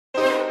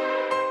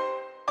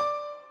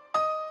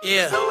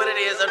Yeah. Know what it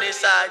is on this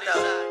side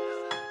though.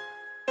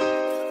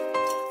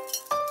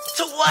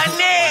 To one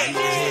neck.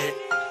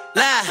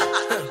 Lie.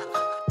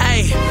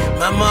 Hey,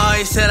 mama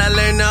always said I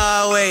learned the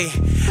hard way.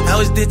 I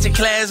was ditching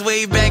class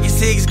way back in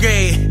 6th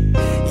grade.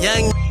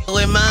 Young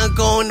with my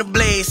uncle on the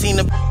blade. Seen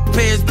the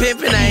pairs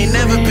pimpin', I ain't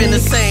never been the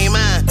same.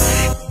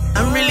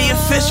 I'm really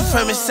official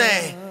from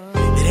insane.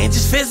 It ain't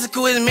just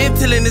physical, it's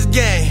mental in this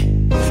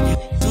game.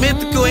 It's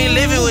mythical, ain't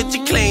living what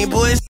you claim.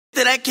 Boys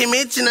that I can't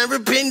mention, I'm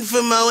repenting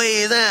for my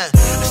ways. I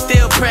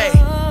still pray.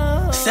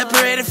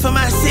 Separated from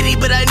my city,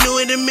 but I knew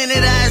in a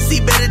minute I'd see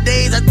better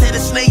days. I tell the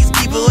snakes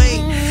keep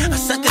away. I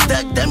suck a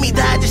duck, dummy,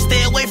 die, just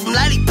stay away from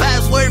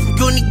lollipops. Word from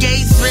Goonie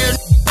Gates, real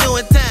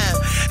doing time.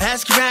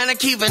 Ask around, I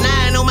keep an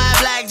eye on my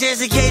block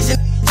just in case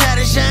try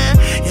to shine.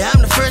 Yeah,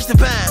 I'm the first to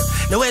pound.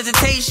 No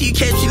hesitation, you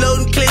catch you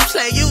loading clips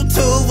like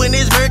YouTube when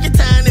it's working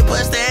time to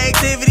bust the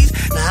activities.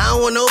 Nah, I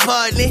don't want no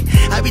part in it.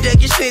 I be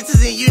ducking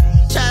snitches and you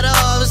try to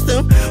harvest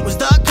them. Was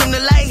dark come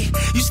to light.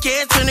 You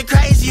scared, turn to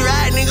Christ. You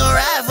riding, gon'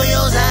 ride for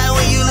your side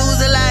when you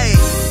lose a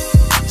life.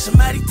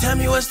 Somebody tell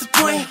me what's the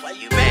point? Why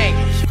you bang?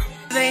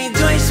 They ain't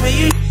joints when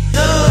you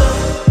do.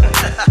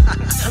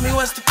 Tell me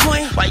what's the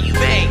point? Why you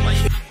bang?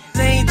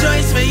 They ain't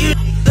joints when you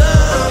do.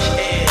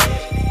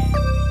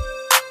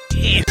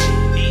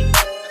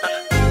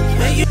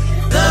 When you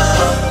do.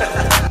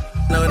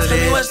 Know what it is? Tell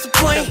me what's the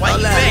point? Why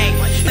you bang?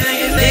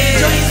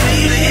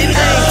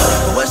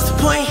 What's the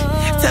point?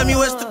 Tell me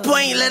what's the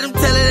point? Let them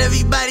tell it,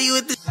 everybody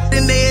with the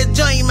in their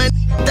joint. My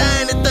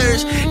dying of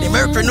thirst. They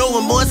murder no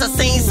remorse. I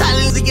seen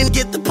silence again,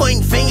 get the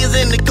pointing fingers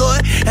in the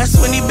court. That's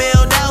when he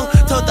bailed out.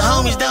 Told the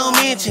homies don't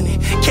mention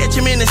it. Catch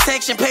him in the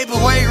section,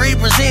 paperwork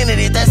represented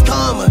it. That's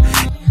karma.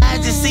 I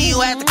just see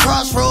you at the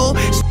crossroad.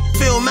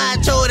 Feel my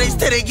they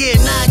instead of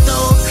getting knocked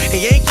on. And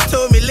Yankee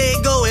told me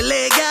let go and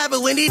let God,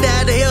 but when he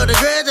died, they held the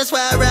grudge. That's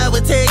why I ride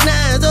with Tech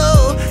 9s.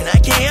 Oh, and I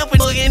can't help it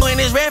when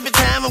it's rapping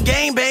time. I'm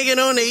gang banging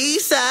on the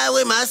east side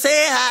with my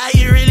say hi.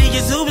 You really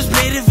get super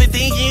split if you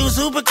thinking you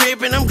super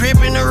crippin'. I'm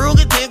gripping the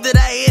Ruger attempt that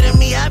I hit at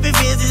me. I've been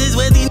busy. This is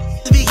what these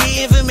be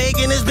getting for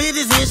making this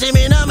business and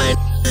shamin' all my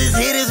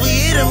hitters.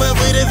 We hit them up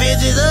with a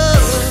vengeance.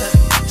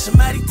 Oh,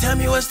 somebody tell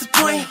me what's the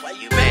point? Why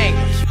you bang?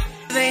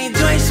 They ain't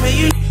joints when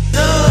you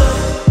do.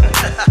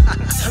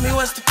 Tell me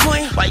what's the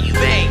point? Why you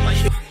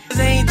bang?